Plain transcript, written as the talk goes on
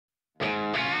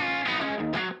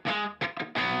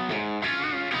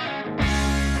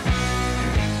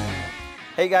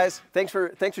Hey guys, thanks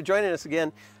for joining us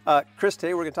again. Chris,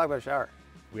 today we're going to talk about a shower.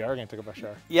 We are going to talk about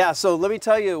shower. Yeah, so let me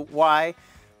tell you why.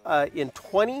 In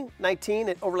 2019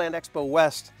 at Overland Expo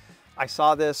West, I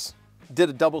saw this,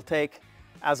 did a double take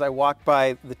as I walked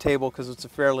by the table because it's a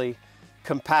fairly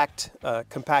compact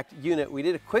unit. We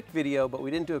did a quick video, but we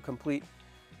didn't do a complete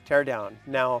teardown.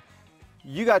 Now,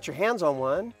 you got your hands on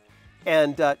one,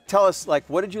 and tell us, like,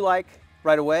 what did you like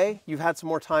right away? You've had some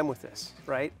more time with this,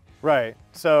 right? Right.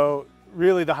 So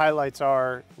really the highlights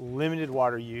are limited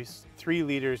water use, 3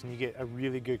 liters, and you get a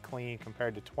really good clean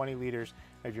compared to 20 liters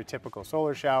of your typical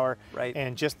solar shower. Right.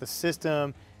 And just the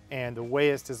system and the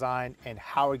way it's designed and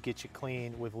how it gets you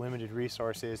clean with limited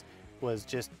resources was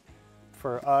just,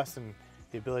 for us, and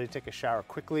the ability to take a shower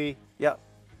quickly. Yeah.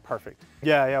 Perfect.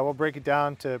 Yeah, we'll break it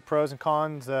down to pros and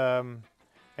cons,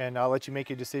 and I'll let you make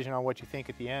your decision on what you think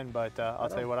at the end, but I'll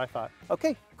tell you what I thought.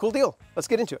 Okay, cool deal. Let's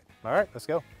get into it. All right, let's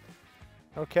go.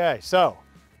 Okay, so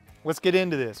let's get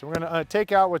into this. We're gonna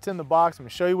take out what's in the box. I'm gonna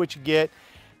show you what you get.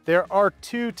 There are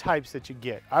 2 types that you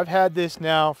get. I've had this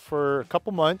now for a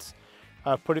couple months.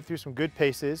 Put it through some good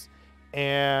paces,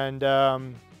 and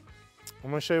I'm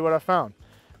gonna show you what I found.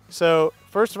 So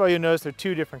first of all, you'll notice they're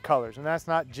 2 different colors, and that's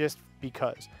not just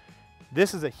because.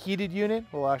 This is a heated unit.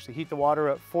 We'll actually heat the water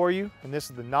up for you, and this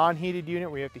is the non-heated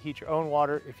unit where you have to heat your own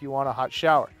water if you want a hot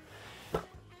shower.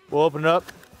 We'll open it up.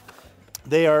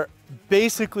 They are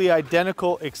basically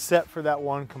identical except for that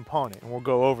one component, and we'll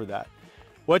go over that.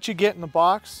 What you get in the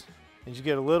box is you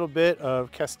get a little bit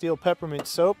of Castile peppermint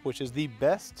soap, which is the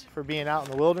best for being out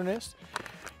in the wilderness.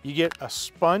 You get a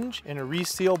sponge in a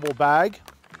resealable bag.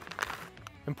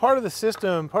 And part of the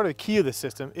system, part of the key of the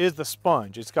system is the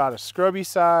sponge. It's got a scrubby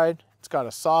side, it's got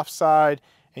a soft side,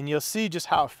 and you'll see just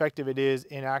how effective it is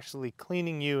in actually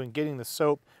cleaning you and getting the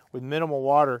soap with minimal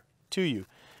water to you.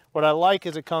 What I like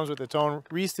is it comes with its own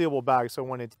resealable bag, so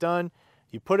when it's done,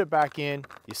 you put it back in,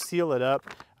 you seal it up.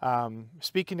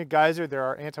 Speaking to Geyser, there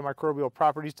are antimicrobial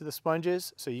properties to the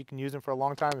sponges, so you can use them for a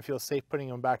long time and feel safe putting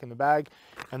them back in the bag,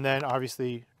 and then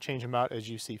obviously change them out as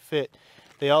you see fit.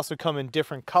 They also come in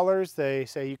different colors. They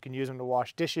say you can use them to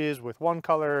wash dishes with one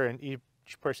color, and each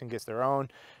person gets their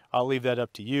own. I'll leave that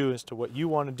up to you as to what you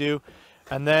want to do.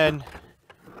 And then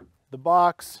the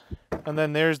box, and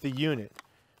then there's the unit.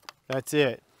 That's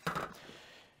it.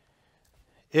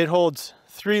 It holds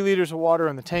 3 liters of water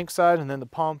on the tank side, and then the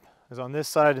pump is on this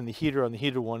side, and the heater on the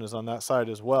heated one is on that side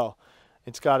as well.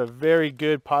 It's got a very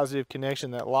good positive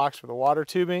connection that locks for the water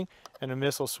tubing and a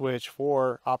missile switch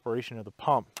for operation of the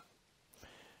pump.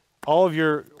 All of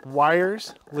your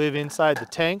wires live inside the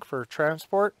tank for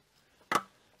transport.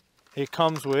 It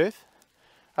comes with,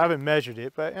 I haven't measured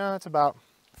it, but it's about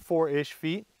 4-ish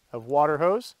feet of water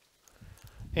hose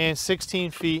and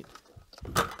 16 feet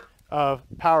of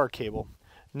power cable.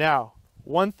 Now,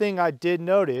 one thing I did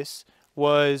notice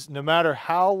was no matter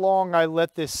how long I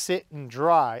let this sit and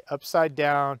dry upside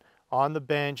down on the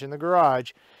bench in the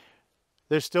garage,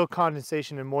 there's still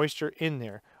condensation and moisture in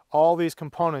there. All these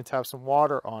components have some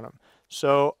water on them.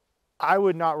 So I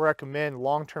would not recommend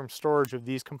long-term storage of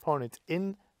these components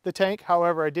in the tank.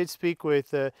 However, I did speak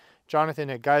with Jonathan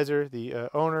at Geyser, the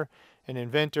owner and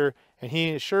inventor, and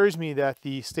he assures me that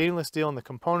the stainless steel and the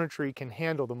componentry can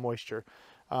handle the moisture.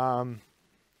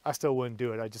 I still wouldn't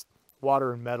do it.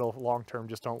 Water and metal long-term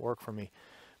just don't work for me.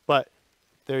 But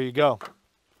there you go.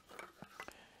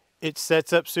 It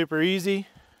sets up super easy.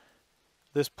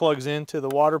 This plugs into the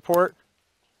water port,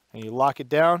 and you lock it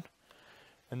down,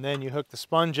 and then you hook the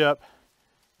sponge up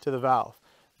to the valve.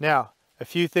 Now, a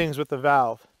few things with the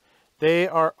valve. They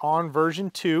are on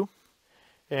version 2,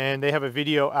 and they have a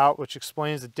video out which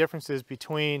explains the differences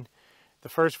between the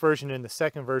first version and the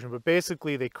second version, but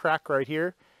basically they crack right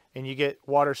here, and you get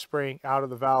water spraying out of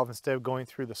the valve instead of going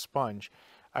through the sponge.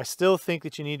 I still think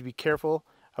that you need to be careful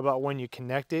about when you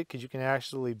connect it, because you can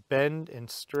actually bend and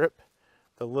strip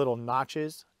the little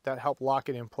notches that help lock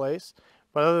it in place.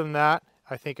 But other than that,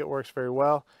 I think it works very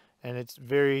well, and it's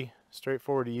very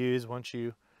straightforward to use once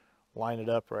you line it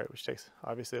up right, which takes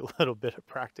obviously a little bit of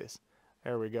practice.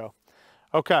 There we go.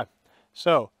 Okay,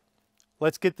 so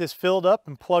let's get this filled up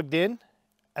and plugged in,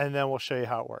 and then we'll show you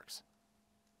how it works.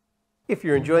 If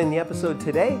you're enjoying the episode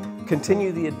today,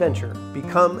 continue the adventure.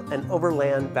 Become an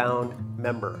Overland Bound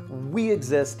member. We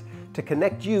exist to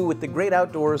connect you with the great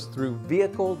outdoors through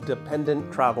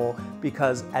vehicle-dependent travel,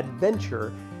 because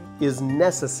adventure is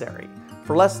necessary.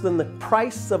 For less than the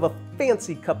price of a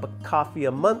fancy cup of coffee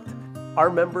a month, our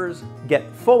members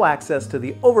get full access to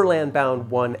the Overland Bound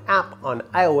One app on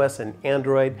iOS and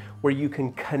Android, where you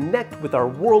can connect with our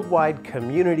worldwide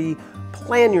community,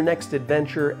 plan your next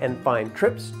adventure, and find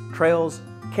trips, trails,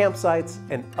 campsites,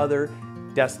 and other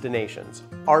destinations.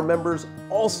 our members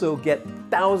also get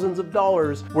thousands of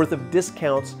dollars worth of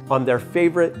discounts on their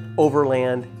favorite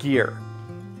overland gear.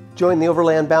 Join the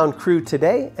Overland Bound crew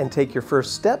today and take your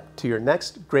first step to your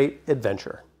next great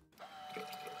adventure.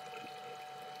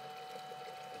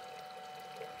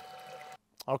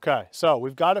 Okay, so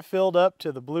we've got it filled up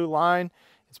to the blue line.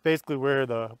 It's basically where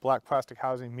the black plastic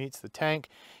housing meets the tank.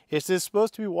 It's just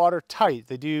supposed to be watertight.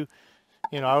 They do,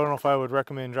 I don't know if I would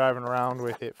recommend driving around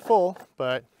with it full,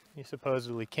 but you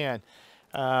supposedly can.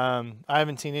 I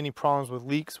haven't seen any problems with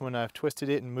leaks when I've twisted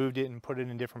it and moved it and put it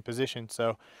in different positions.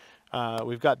 So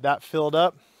we've got that filled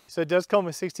up. So it does come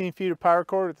with 16 feet of power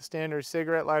cord with the standard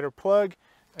cigarette lighter plug.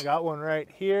 I got one right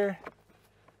here.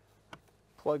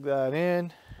 Plug that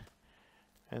in.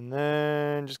 And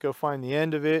then just go find the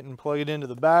end of it and plug it into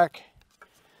the back.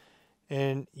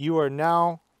 And you are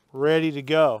now ready to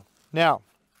go. Now,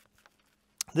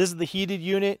 this is the heated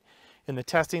unit. In the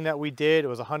testing that we did, it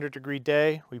was a 100-degree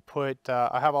day. We put,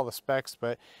 I have all the specs,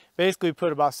 but basically we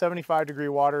put about 75-degree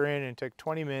water in, and it took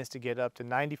 20 minutes to get up to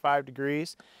 95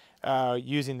 degrees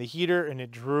using the heater, and it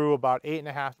drew about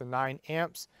 8.5 to 9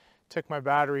 amps. Took my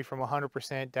battery from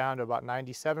 100% down to about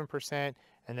 97%.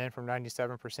 And then from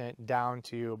 97% down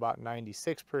to about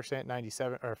 96%,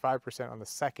 97 or 5% on the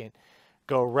second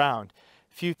go around.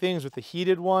 A few things with the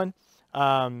heated one,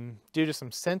 due to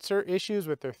some sensor issues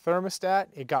with their thermostat,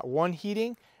 it got one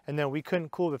heating, and then we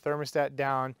couldn't cool the thermostat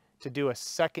down to do a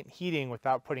second heating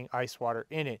without putting ice water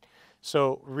in it.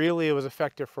 So really it was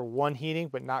effective for one heating,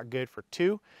 but not good for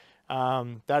two.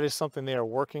 That is something they are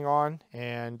working on,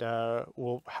 and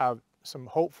we'll have some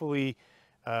hopefully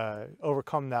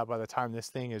overcome that by the time this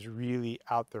thing is really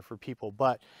out there for people.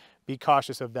 But be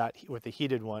cautious of that with the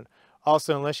heated one.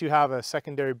 Also, unless you have a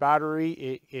secondary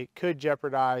battery, it could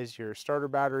jeopardize your starter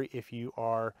battery if you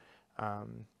are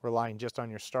relying just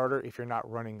on your starter if you're not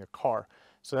running the car.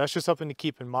 So that's just something to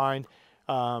keep in mind.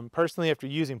 Personally, after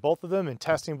using both of them and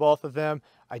testing both of them,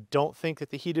 I don't think that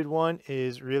the heated one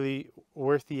is really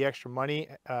worth the extra money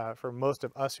for most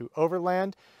of us who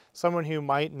overland. Someone who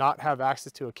might not have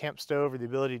access to a camp stove or the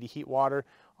ability to heat water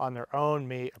on their own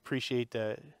may appreciate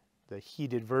the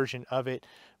heated version of it,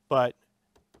 but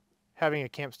having a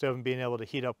camp stove and being able to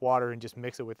heat up water and just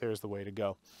mix it with there is the way to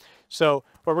go. So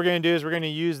what we're going to do is we're going to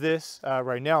use this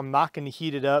right now. I'm not going to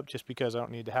heat it up just because I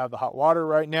don't need to have the hot water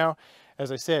right now.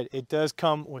 As I said, it does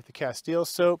come with the Castile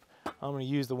soap. I'm going to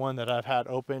use the one that I've had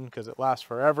open because it lasts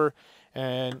forever.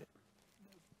 And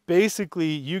basically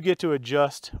you get to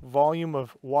adjust volume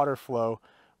of water flow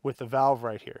with the valve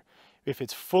right here. If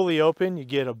it's fully open, you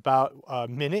get about a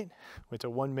minute. It's a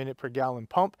 1 minute per gallon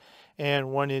pump.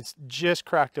 And when it's just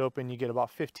cracked open, you get about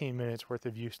 15 minutes worth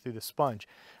of use through the sponge.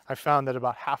 I found that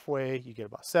about halfway, you get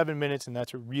about 7 minutes, and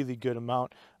that's a really good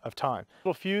amount of time.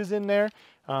 Little fuse in there.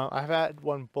 I've had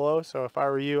one blow, so if I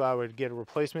were you, I would get a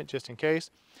replacement just in case.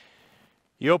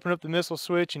 You open up the missile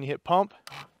switch and you hit pump,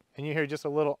 and you hear just a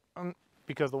little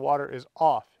because the water is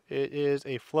off. It is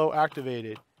a flow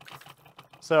activated.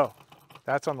 So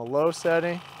that's on the low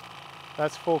setting.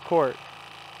 That's full court.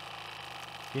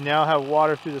 You now have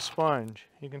water through the sponge.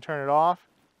 You can turn it off.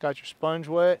 Got your sponge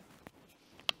wet.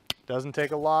 Doesn't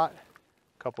take a lot.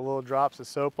 A couple little drops of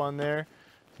soap on there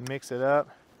to mix it up.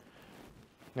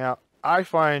 Now I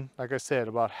find, like I said,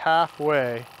 about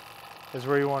halfway is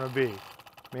where you want to be.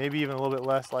 Maybe even a little bit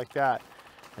less like that.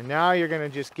 And now you're going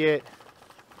to just get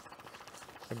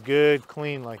a good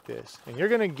clean like this. And you're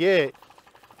going to get,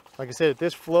 like I said, at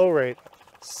this flow rate,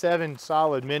 7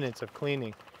 solid minutes of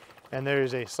cleaning. And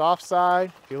there's a soft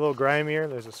side, if you're a little grimier,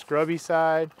 there's a scrubby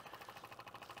side.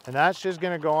 And that's just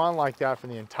going to go on like that for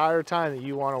the entire time that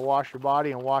you want to wash your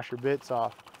body and wash your bits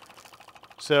off.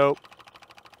 So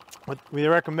what we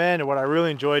recommend, and what I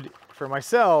really enjoyed for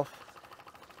myself,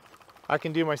 I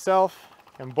can do myself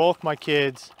and both my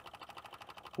kids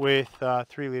with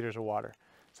 3 liters of water.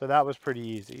 So that was pretty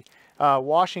easy.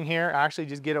 Washing hair, actually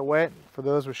just get it wet. For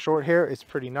those with short hair, it's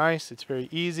pretty nice. It's very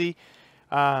easy.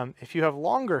 If you have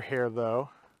longer hair though,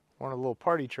 one of the little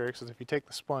party tricks is if you take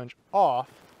the sponge off,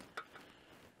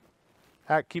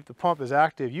 keep the pump as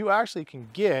active, you actually can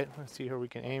get, let's see how we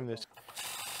can aim this.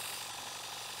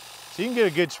 So you can get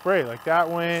a good spray. Like that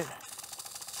went,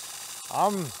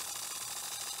 I'm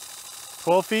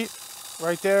 12 feet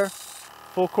right there,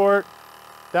 full court.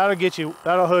 That'll get you,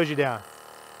 that'll hose you down.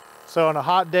 So on a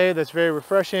hot day, that's very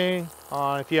refreshing.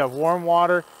 If you have warm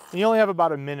water, and you only have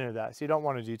about a minute of that, so you don't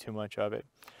want to do too much of it.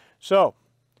 So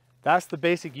that's the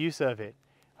basic use of it.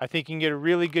 I think you can get a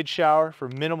really good shower for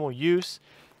minimal use.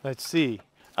 Let's see.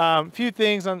 Few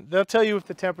things, they'll tell you if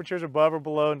the temperature's above or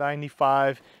below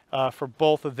 95 for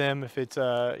both of them. If it's,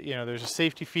 you know, there's a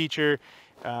safety feature,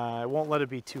 it won't let it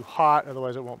be too hot,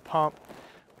 otherwise it won't pump.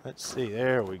 Let's see,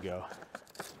 there we go.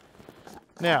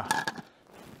 Now,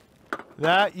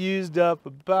 that used up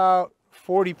about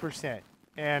 40%,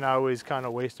 and I was kind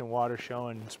of wasting water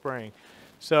showing and spraying.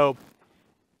 So,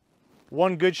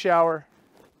 one good shower,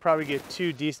 probably get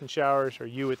 2 decent showers, or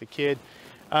you with a kid.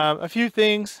 A few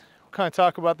things, we'll kind of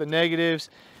talk about the negatives.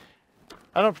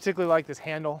 I don't particularly like this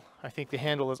handle. I think the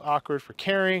handle is awkward for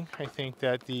carrying. I think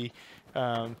that the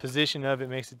position of it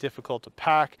makes it difficult to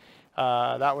pack.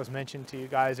 That was mentioned to you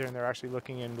Geyser, and they're actually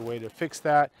looking into a way to fix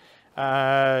that.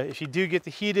 If you do get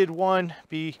the heated one,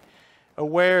 be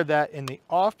aware that in the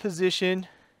off position,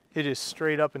 it is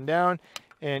straight up and down.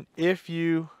 And if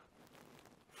you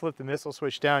flip the missile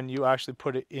switch down, you actually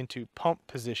put it into pump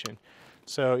position.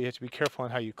 So you have to be careful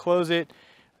on how you close it.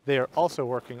 They are also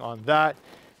working on that.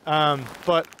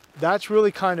 But that's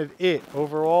really kind of it.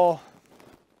 Overall,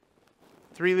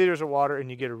 3 liters of water and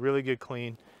you get a really good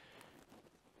clean.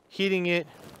 Heating it,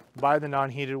 buy the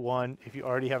non-heated one if you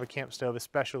already have a camp stove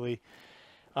especially.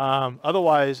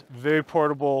 Otherwise, very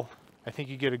portable. I think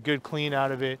you get a good clean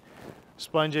out of it.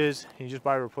 Sponges, you just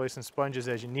buy replacement sponges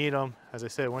as you need them. As I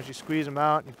said, once you squeeze them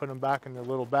out, you put them back in their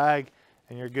little bag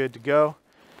and you're good to go.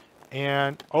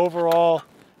 And overall,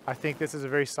 I think this is a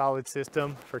very solid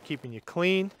system for keeping you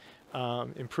clean,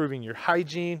 improving your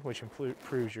hygiene, which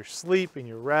improves your sleep and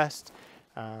your rest,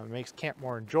 makes camp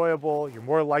more enjoyable. You're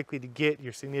more likely to get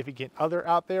your significant other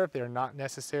out there if they're not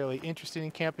necessarily interested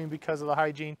in camping because of the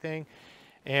hygiene thing.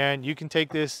 And you can take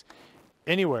this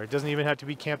anywhere. It doesn't even have to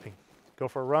be camping. Go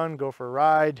for a run, go for a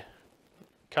ride,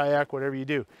 kayak, whatever you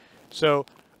do. So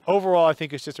overall, I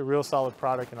think it's just a real solid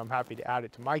product, and I'm happy to add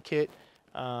it to my kit.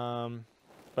 But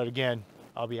again,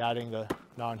 I'll be adding the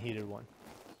non-heated one.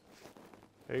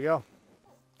 There you go.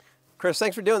 Chris,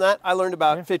 thanks for doing that. I learned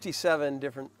about 57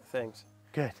 different things.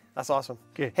 Good. That's awesome.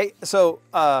 Good. Hey, so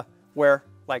where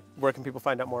can people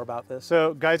find out more about this?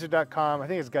 So Geyser.com, I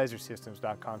think it's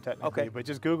geysersystems.com technically, okay. But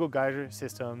just Google Geyser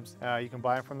Systems. You can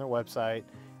buy them from their website.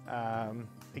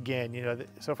 Again, you know,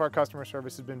 so far customer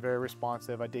service has been very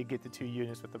responsive. I did get the 2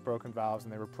 units with the broken valves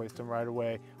and they replaced them right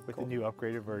away with the new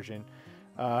upgraded version.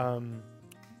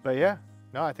 But yeah,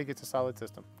 no, I think it's a solid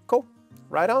system. Cool.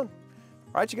 Right on.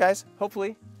 All right, you guys.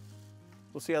 Hopefully,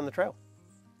 we'll see you on the trail.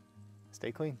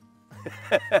 Stay clean.